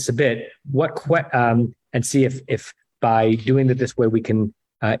witness a bit. And see if by doing it this way, we can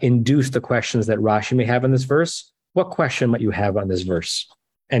induce the questions that Rashi may have on this verse. What question might you have on this verse?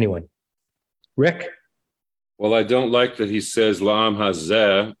 Anyone? Rick? Well, I don't like that he says La'am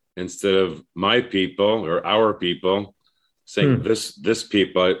hazeh instead of my people or our people, saying this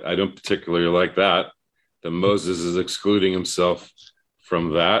people. I don't particularly like that. That Moses is excluding himself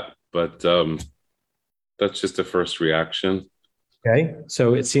from that, but that's just a first reaction. Okay,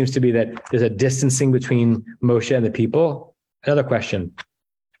 so it seems to be that there's a distancing between Moshe and the people. Another question.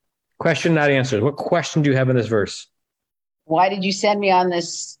 Question not answered. What question do you have in this verse? Why did you send me on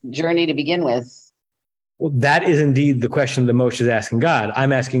this journey to begin with? Well, that is indeed the question that Moshe is asking God.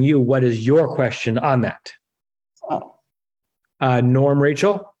 I'm asking you, what is your question on that? Oh. Norm,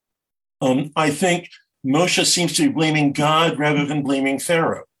 Rachel? I think Moshe seems to be blaming God rather than blaming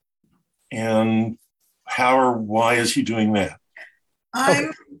Pharaoh. And how or why is he doing that?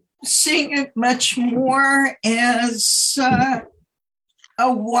 I'm seeing it much more as a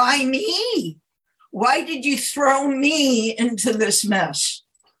why me? Why did you throw me into this mess?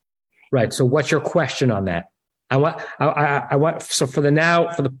 Right. So what's your question on that? I want. So for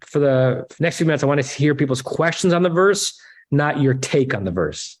the next few minutes, I want to hear people's questions on the verse, not your take on the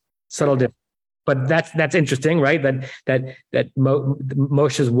verse. Subtle difference. But that's interesting, right? That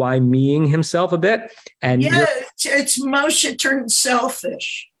Moshe's why meing himself a bit, and it's Moshe turned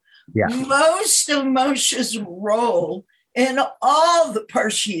selfish. Yeah. Most of Moshe's role in all the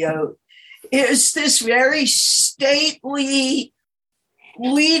Parshiot is this very stately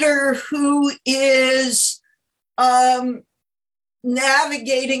leader who is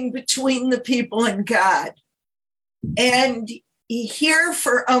navigating between the people and God. And here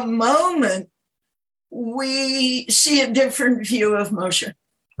for a moment, we see a different view of Moshe.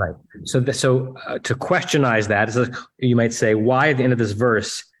 Right. So to questionize that, you might say, why at the end of this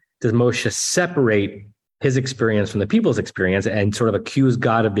verse does Moshe separate his experience from the people's experience and sort of accuse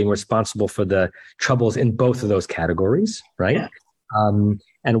God of being responsible for the troubles in both of those categories, right? Yeah.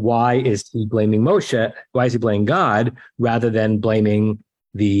 And why is he blaming Moshe? Why is he blaming God rather than blaming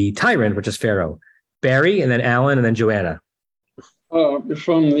the tyrant, which is Pharaoh? Barry, and then Alan, and then Joanna.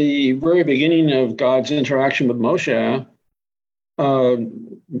 From the very beginning of God's interaction with Moshe,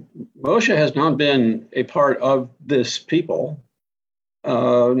 Moshe has not been a part of this people,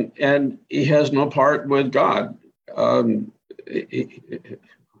 and he has no part with God.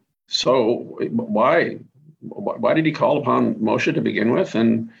 So why did he call upon Moshe to begin with,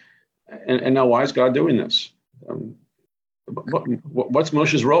 and now why is God doing this? What's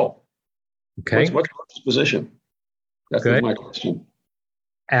Moshe's role? Okay, what's Moshe's position? That's my question.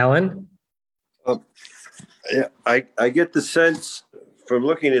 Alan? I get the sense from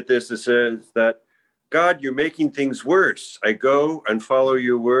looking at this, it says that God, you're making things worse. I go and follow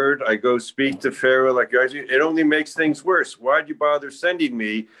your word. I go speak to Pharaoh like you guys. It only makes things worse. Why'd you bother sending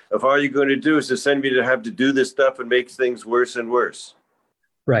me if all you're going to do is to send me to have to do this stuff and make things worse and worse?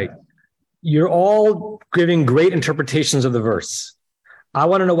 Right. You're all giving great interpretations of the verse. I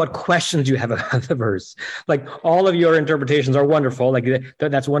want to know what questions you have about the verse. Like, all of your interpretations are wonderful. Like,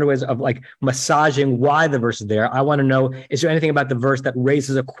 that's one of the ways of like massaging why the verse is there. I want to know, is there anything about the verse that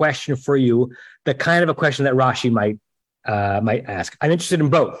raises a question for you, the kind of a question that Rashi might ask? I'm interested in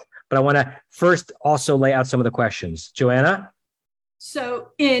both, but I want to first also lay out some of the questions. Joanna?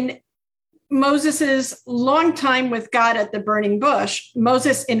 So in Moses's long time with God at the burning bush,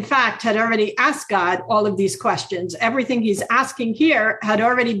 Moses, in fact, had already asked God all of these questions. Everything he's asking here had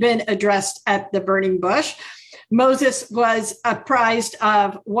already been addressed at the burning bush. Moses was apprised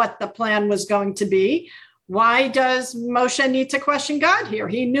of what the plan was going to be. Why does Moshe need to question God here?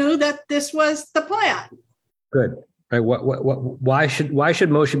 He knew that this was the plan. Good. Right. Why should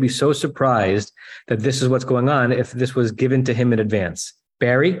Moshe be so surprised that this is what's going on if this was given to him in advance?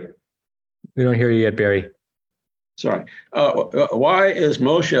 Barry? We don't hear you yet, Barry. Sorry. Why is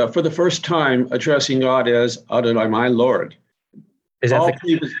Moshe, for the first time, addressing God as Adonai, my Lord? Is that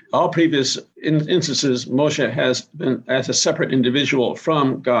all previous instances, Moshe has been as a separate individual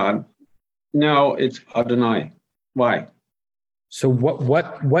from God. Now it's Adonai. Why? So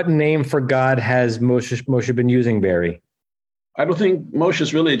what name for God has Moshe been using, Barry? I don't think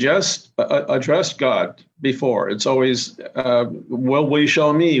Moshe's really just addressed God before. It's always, will you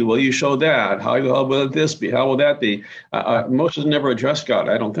show me? Will you show that? How will this be? How will that be? Moshe's never addressed God,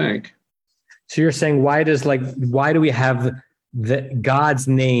 I don't think. So you're saying, why do we have the God's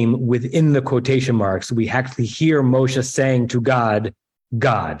name within the quotation marks? We actually hear Moshe saying to God,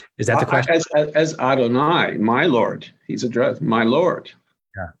 God. Is that the question? As Adonai, my Lord. He's addressed, my Lord.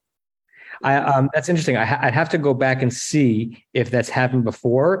 That's interesting. I'd have to go back and see if that's happened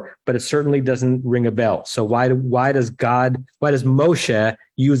before, but it certainly doesn't ring a bell. So why does Moshe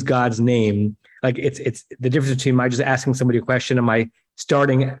use God's name? Like, it's the difference between my just asking somebody a question and my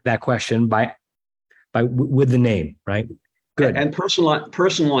starting that question with the name, right? Good. And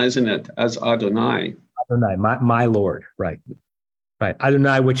personalizing it as Adonai. Adonai, my Lord, right.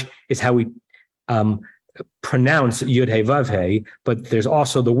 Adonai, which is how we pronounce Yud He Vav He, but there's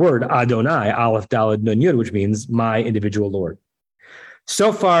also the word Adonai, Aleph Daled Nun Yud, which means my individual Lord.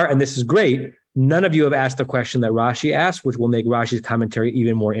 So far, and this is great, none of you have asked the question that Rashi asked, which will make Rashi's commentary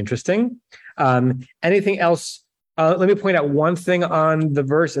even more interesting. Anything else? Let me point out one thing on the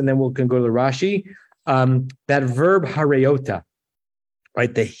verse, and then we can go to the Rashi. That verb harayota,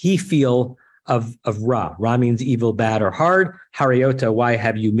 right? The he feel of Ra. Ra means evil, bad, or hard. Harayota, why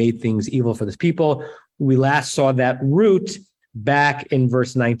have you made things evil for this people? We last saw that root back in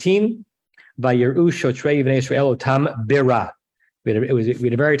verse 19. Vayeru shotrei bnei Yisrael otam bira. We had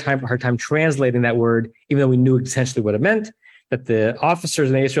a very hard time translating that word, even though we knew essentially what it meant. That the officers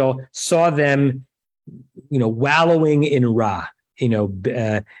in Israel saw them, wallowing in Ra,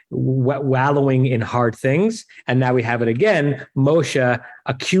 wallowing in hard things. And now we have it again, Moshe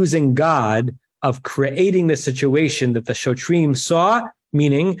accusing God of creating the situation that the Shotrim saw,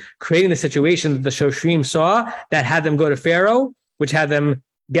 meaning creating the situation that the Shotrim saw that had them go to Pharaoh, which had them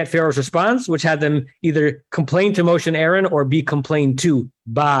get Pharaoh's response, which had them either complain to Moshe and Aaron or be complained to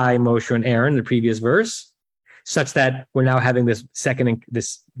by Moshe and Aaron, the previous verse, such that we're now having this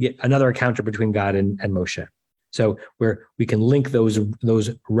yet another encounter between God and Moshe. So we can link those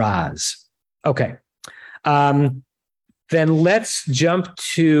Ras. Okay. Then let's jump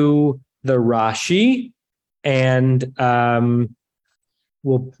to the Rashi, and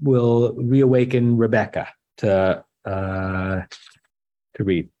we'll reawaken Rebecca to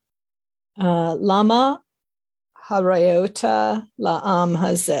read. Lama harayota la'am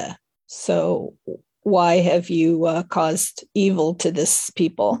hazeh. So why have you caused evil to this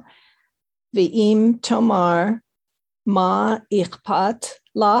people? Ve'im tomar ma ichpat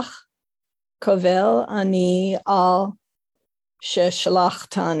lach kovel ani al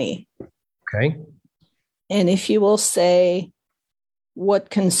sheshlachtani. Okay. And if you will say, what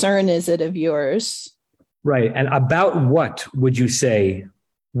concern is it of yours? Right. And about what would you say?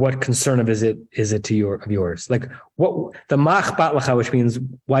 What concern of is it of yours? Like, what the machbat lacha, which means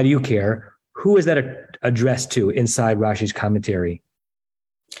why do you care? Who is that addressed to inside Rashi's commentary?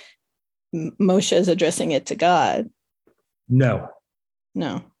 Moshe is addressing it to God. No.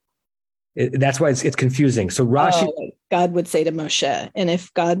 That's why it's confusing. So Rashi, God would say to Moshe, and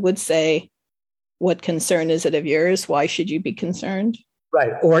if God would say, "What concern is it of yours? Why should you be concerned?"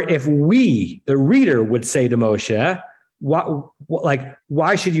 Right. Or if we, the reader, would say to Moshe,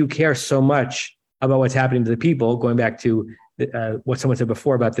 why should you care so much about what's happening to the people, going back to what someone said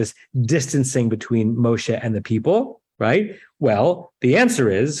before about this distancing between Moshe and the people, right? Well, the answer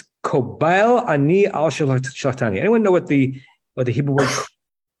is Kobal ani al shlachtani. Anyone know what the Hebrew word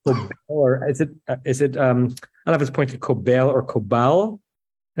Kobal, or is it I don't know if it's pointed Kobal or Kobal?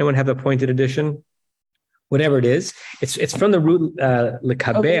 Anyone have the pointed edition? Whatever it is, it's from the root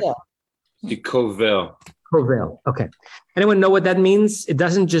lekabel. Kovel. Kovel. Okay. Anyone know what that means? It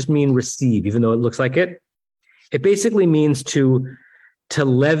doesn't just mean receive, even though it looks like it. It basically means to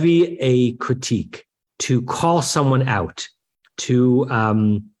levy a critique, to call someone out,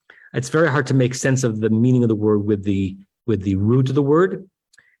 to it's very hard to make sense of the meaning of the word with the root of the word,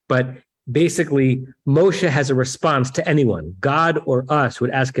 but basically Moshe has a response to anyone, God or us, would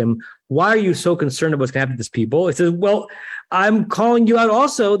ask him, why are you so concerned about what's going to happen to this people? He says, well, I'm calling you out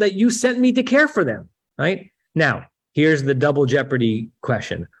also that you sent me to care for them, right? Now, here's the double jeopardy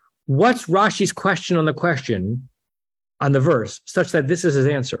question. What's Rashi's question on the question on the verse, such that this is his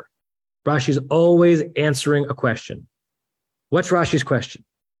answer? Rashi's always answering a question. What's Rashi's question?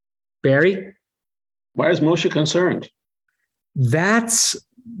 Barry? Why is Moshe concerned? That's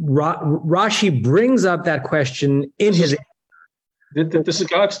Rashi brings up that question in his. This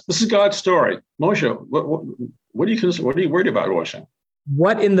is God's story. Moshe, what are you worried about, Moshe?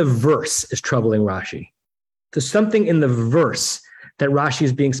 What in the verse is troubling Rashi? There's something in the verse that Rashi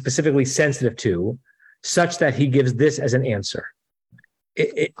is being specifically sensitive to, such that he gives this as an answer.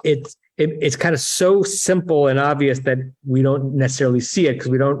 It's kind of so simple and obvious that we don't necessarily see it because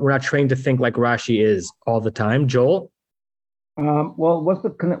we're not trained to think like Rashi is all the time. Joel? Well, what's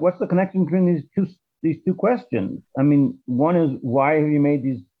the connection between these two questions? I mean, one is, why have you made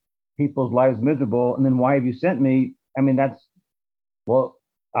these people's lives miserable, and then why have you sent me? I mean, that's, well,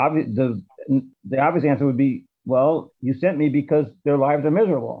 the obvious answer would be, well, you sent me because their lives are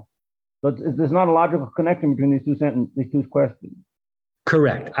miserable. But there's not a logical connection between these two questions.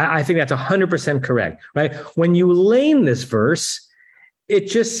 Correct. I think that's 100% correct, right? When you lane this verse, it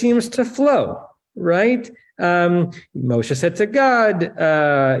just seems to flow, right? Moshe said to God,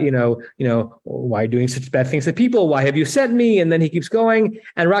 why are you doing such bad things to people? Why have you sent me? And then he keeps going.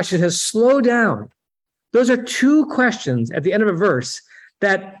 And Rashi says, slow down. Those are two questions at the end of a verse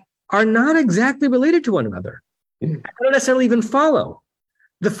that are not exactly related to one another. I don't necessarily even follow.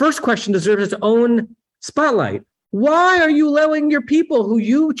 The first question deserves its own spotlight. Why are you allowing your people who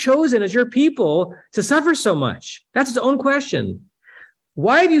you've chosen as your people to suffer so much? That's its own question.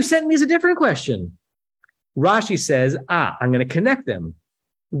 Why have you sent me is a different question. Rashi says, I'm going to connect them.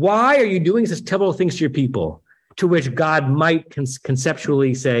 Why are you doing such terrible things to your people? To which God might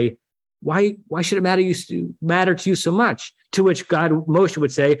conceptually say, why should it matter to you so much? To which Moshe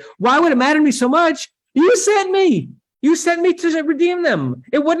would say, why would it matter to me so much? You sent me. You sent me to redeem them.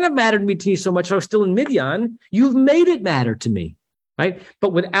 It wouldn't have mattered to me so much if I was still in Midian. You've made it matter to me, right?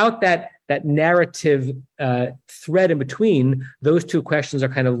 But without that narrative thread in between, those two questions are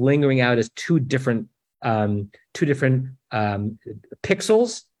kind of lingering out as two different pixels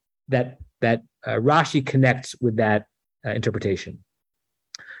that Rashi connects with that interpretation.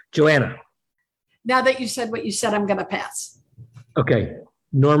 Joanna. Now that you said what you said, I'm going to pass. Okay.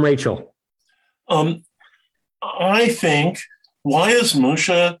 Norm Rachel. I think, why is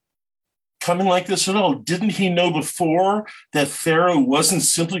Moshe coming like this at all? Didn't he know before that Pharaoh wasn't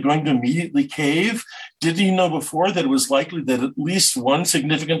simply going to immediately cave? Didn't he know before that it was likely that at least one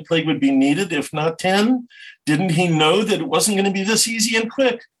significant plague would be needed, if not 10? Didn't he know that it wasn't going to be this easy and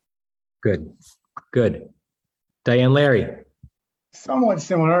quick? Good. Diane Larry. Somewhat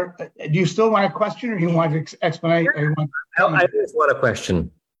similar. Do you still want a question, or do you want to explain? I always want a question.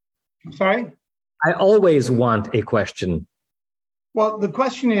 I'm sorry? I always want a question. Well, the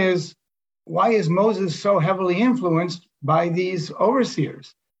question is, why is Moses so heavily influenced by these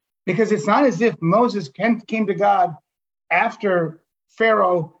overseers? Because it's not as if Moses came to God after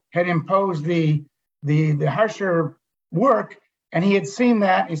Pharaoh had imposed the harsher work, and he had seen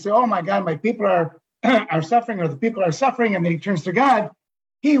that. He said, oh my God, my people are suffering, or the people are suffering, and then he turns to God.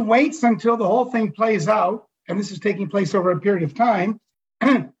 He waits until the whole thing plays out, and this is taking place over a period of time,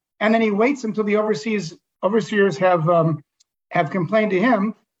 and then he waits until the overseers have complained to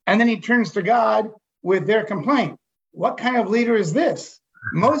him, and then he turns to God with their complaint. What kind of leader is this?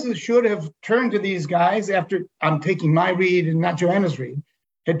 Moses should have turned to these guys after, I'm taking my read and not Joanna's read,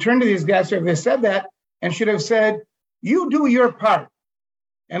 had turned to these guys after they said that and should have said, you do your part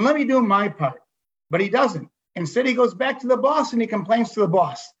and let me do my part. But he doesn't. Instead, he goes back to the boss and he complains to the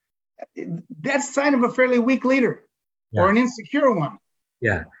boss. That's a sign of a fairly weak leader or an insecure one.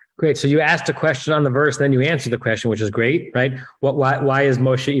 Yeah. Great. So you asked a question on the verse, then you answered the question, which is great, right? Why is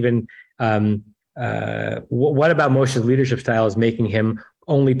Moshe even what about Moshe's leadership style is making him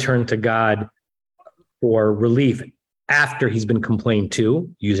only turn to God for relief after he's been complained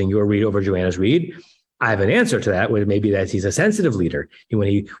to, using your read over Joanna's read? I have an answer to that, where maybe that he's a sensitive leader.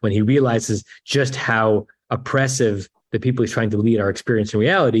 When he realizes just how oppressive the people he's trying to lead are experiencing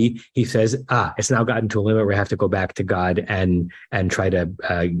reality, he says, it's now gotten to a limit where I have to go back to God and try to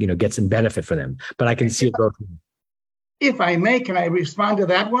get some benefit for them. But I can see it both. If I may, can I respond to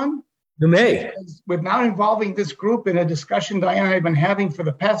that one? You may. Because without involving this group in a discussion Diana and I have been having for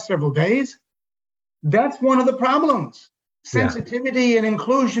the past several days, that's one of the problems. Sensitivity and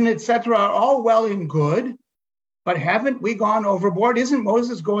inclusion, etc., are all well and good, but haven't we gone overboard? Isn't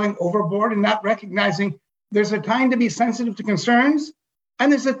Moses going overboard and not recognizing there's a time to be sensitive to concerns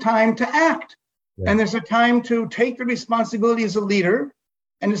and there's a time to act? And there's a time to take the responsibility as a leader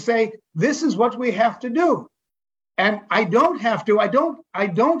and to say, this is what we have to do. And I don't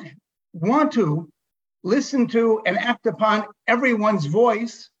want to listen to and act upon everyone's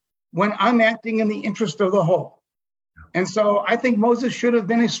voice when I'm acting in the interest of the whole. And so I think Moses should have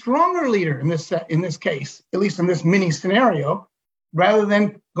been a stronger leader in this case, at least in this mini scenario, rather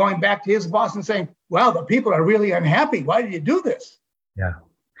than going back to his boss and saying, well, the people are really unhappy. Why did you do this? Yeah.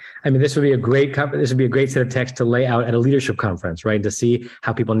 I mean, this would be a great set of text to lay out at a leadership conference, right? To see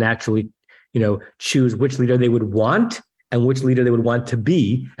how people naturally, choose which leader they would want and which leader they would want to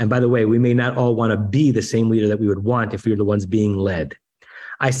be. And by the way, we may not all want to be the same leader that we would want if we were the ones being led.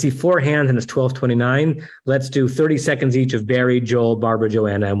 I see 4 hands and it's 12:29. Let's do 30 seconds each of Barry, Joel, Barbara,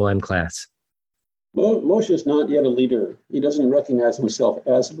 Joanna, and we'll end class. Moshe is not yet a leader. He doesn't recognize himself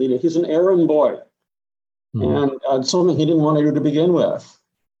as a leader. He's an errand boy. And something he didn't want to do to begin with.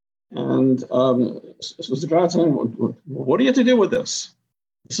 And so the God saying, what do you have to do with this?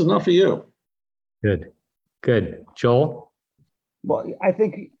 This is not for you. Good. Joel? Well, I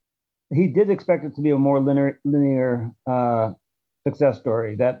think he did expect it to be a more linear success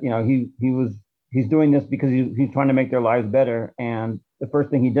story. That he's doing this because he's trying to make their lives better, and the first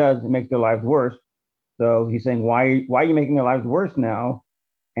thing he does, it makes their lives worse. So he's saying, why are you making their lives worse now?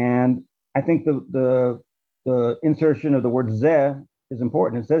 And I think the insertion of the word zeh is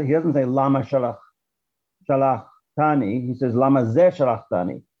important. It says, he doesn't say lama shalachtani. He says lama zeh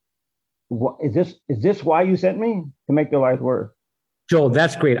shalachtani. Is this why you sent me? To make their lives worse? Joel,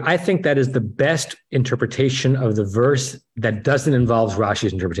 that's great. I think that is the best interpretation of the verse that doesn't involve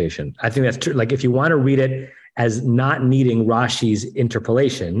Rashi's interpretation. I think that's true. Like, if you want to read it as not needing Rashi's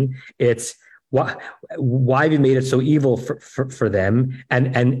interpolation, it's why have you made it so evil for them?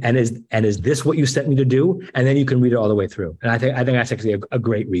 And is this what you sent me to do? And then you can read it all the way through. And I think that's actually a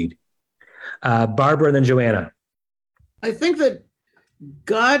great read. Barbara and then Joanna. I think that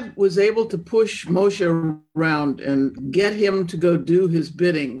God was able to push Moshe around and get him to go do his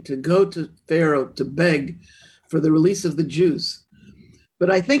bidding, to go to Pharaoh to beg for the release of the Jews.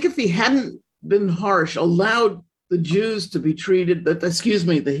 But I think if he hadn't been harsh, allowed the Jews to be treated,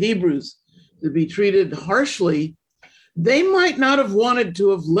 the Hebrews to be treated harshly, they might not have wanted to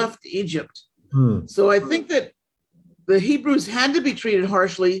have left Egypt. So I think that the Hebrews had to be treated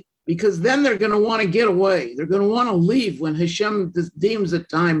harshly, because then they're going to want to get away. They're going to want to leave when Hashem deems it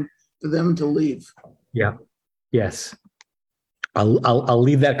time for them to leave. Yeah. Yes. I'll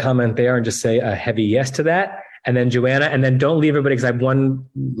leave that comment there and just say a heavy yes to that. And then Joanna, and then don't leave everybody, because I have one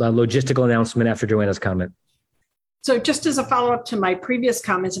logistical announcement after Joanna's comment. So just as a follow-up to my previous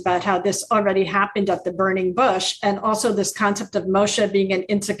comments about how this already happened at the burning bush, and also this concept of Moshe being an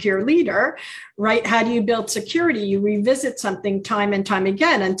insecure leader, right? How do you build security? You revisit something time and time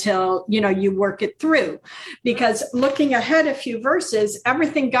again until, you work it through. Because looking ahead a few verses,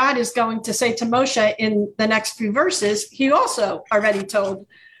 everything God is going to say to Moshe in the next few verses, he also already told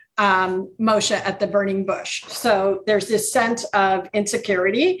Moshe at the burning bush. So there's this sense of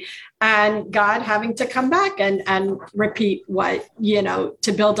insecurity and God having to come back and repeat what,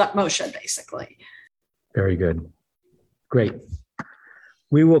 to build up Moshe, basically. Very good. Great.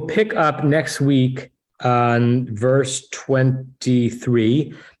 We will pick up next week on verse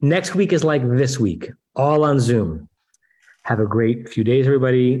 23. Next week is like this week, all on Zoom. Have a great few days,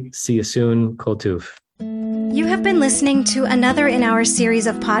 everybody. See you soon. Kol Tuv. You have been listening to another in our series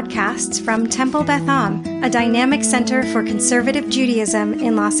of podcasts from Temple Beth Am, a dynamic center for conservative Judaism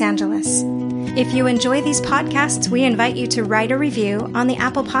in Los Angeles. If you enjoy these podcasts, we invite you to write a review on the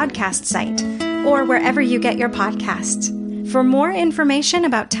Apple Podcast site or wherever you get your podcasts. For more information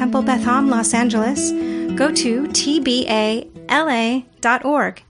about Temple Beth Am Los Angeles, go to tbala.org.